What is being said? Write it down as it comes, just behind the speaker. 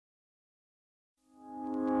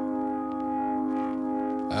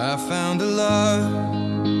I found a love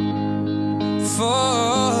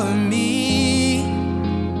for me.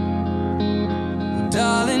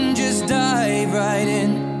 Darling, just dive right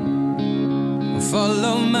in and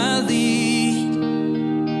follow my lead.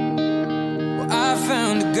 Well, I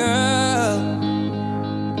found a girl,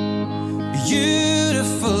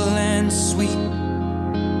 beautiful and sweet.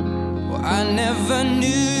 Well, I never knew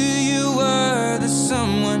you were the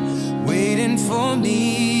someone waiting for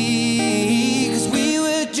me. 'Cause we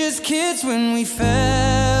were just kids when we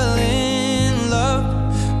fell in love,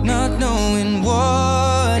 not knowing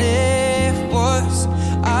what it was.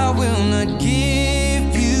 I will not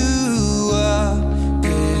give you up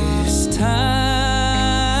this time.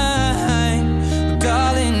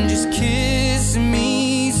 Darling, just kiss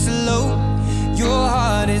me slow. Your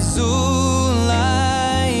heart is all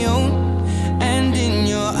I own, and in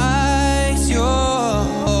your eyes you're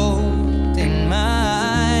holding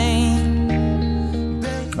mine.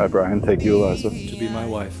 I, Bryan, take you, Eliza, to be my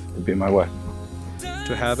wife, to be my wife,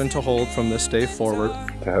 to have and to hold from this day forward,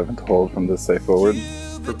 to have and to hold from this day forward,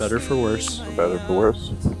 for better, for worse, for better, for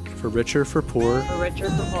worse, for richer, for poor, for richer,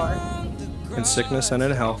 for poor, in sickness and in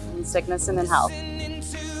health, in sickness and in health,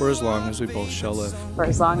 for as long as we both shall live. for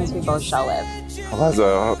as long as we both shall live. Eliza,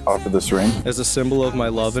 I offer this ring As a symbol of my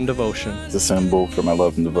love and devotion, as a symbol for my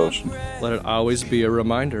love and devotion. let it always be a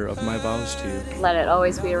reminder of my vows to you. Let it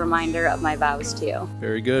always be a reminder of my vows to you.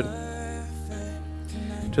 Very good.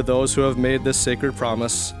 To those who have made this sacred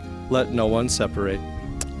promise, let no one separate.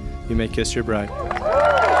 You may kiss your bride.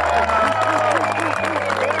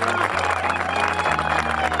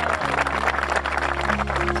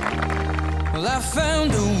 Well, I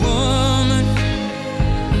found a woman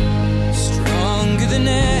stronger than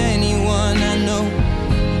anyone I know.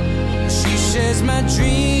 She shares my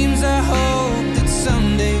dreams. I hope that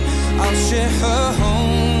someday I'll share her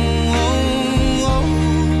home.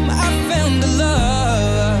 I found a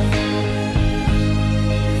love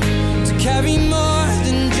to carry more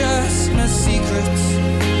than just my secrets,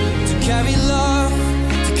 to carry love,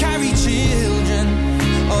 to carry children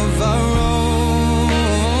of our own.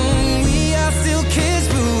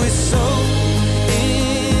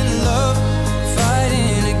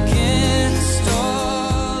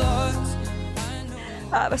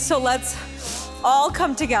 So let's all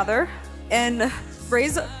come together and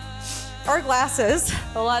raise our glasses.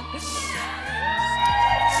 What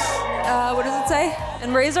does it say?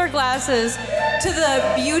 And raise our glasses to the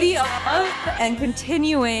beauty of and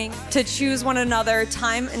continuing to choose one another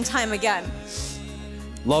time and time again.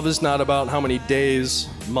 Love is not about how many days,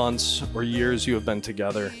 months, or years you have been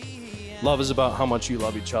together. Love is about how much you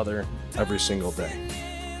love each other every single day.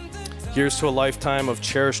 Here's to a lifetime of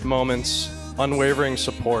cherished moments, unwavering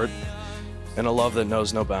support, and a love that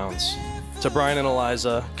knows no bounds. To Bryan and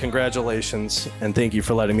Eliza, congratulations, and thank you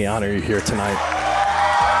for letting me honor you here tonight.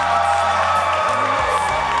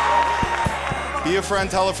 Be a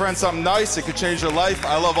friend, tell a friend something nice. It could change their life.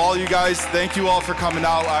 I love all you guys. Thank you all for coming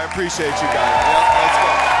out. I appreciate you guys. Yeah, let's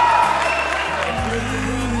go.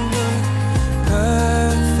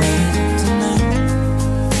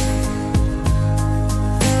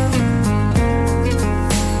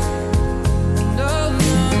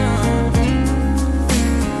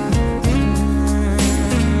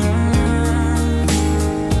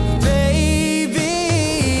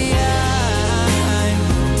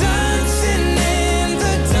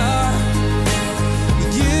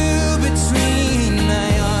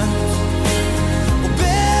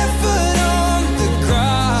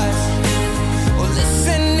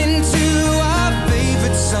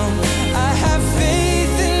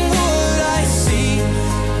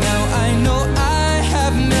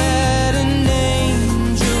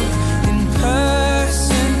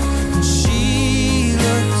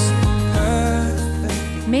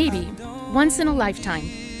 Maybe, once in a lifetime,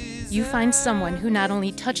 you find someone who not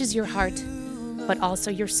only touches your heart, but also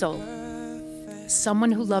your soul.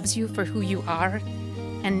 Someone who loves you for who you are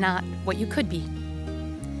and not what you could be.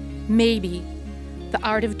 Maybe the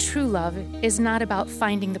art of true love is not about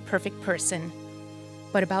finding the perfect person,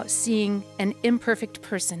 but about seeing an imperfect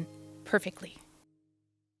person perfectly.